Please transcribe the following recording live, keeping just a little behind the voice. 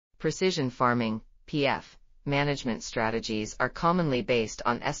Precision farming, PF, management strategies are commonly based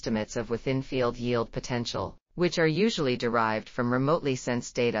on estimates of within-field yield potential, which are usually derived from remotely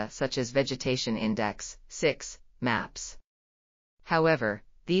sensed data such as vegetation index, 6, maps. However,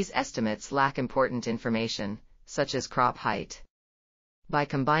 these estimates lack important information, such as crop height. By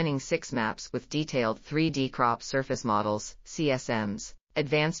combining 6 maps with detailed 3D crop surface models, CSMs,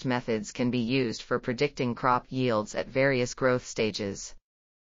 advanced methods can be used for predicting crop yields at various growth stages.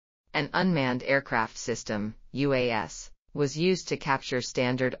 An unmanned aircraft system, UAS, was used to capture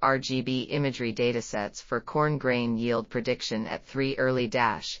standard RGB imagery datasets for corn grain yield prediction at 3 early,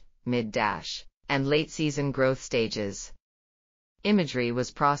 mid, and late season growth stages. Imagery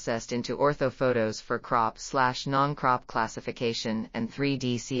was processed into orthophotos for crop/non-crop classification and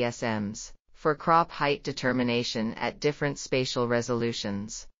 3D CSMs for crop height determination at different spatial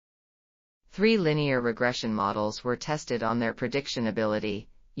resolutions. 3 linear regression models were tested on their prediction ability,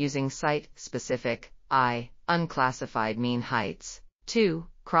 using site-specific, unclassified mean heights, 2,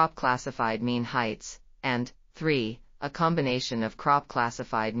 crop-classified mean heights, and 3, a combination of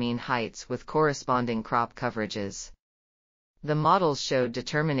crop-classified mean heights with corresponding crop coverages. The models showed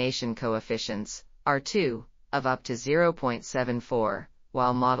determination coefficients, R2, of up to 0.74,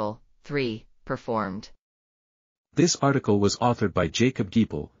 while Model 3 performed. This article was authored by Jakob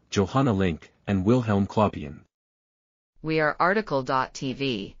Geipel, Johanna Link, and Wilhelm Claupein. We are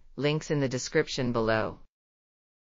RTCLTV, links in the description below.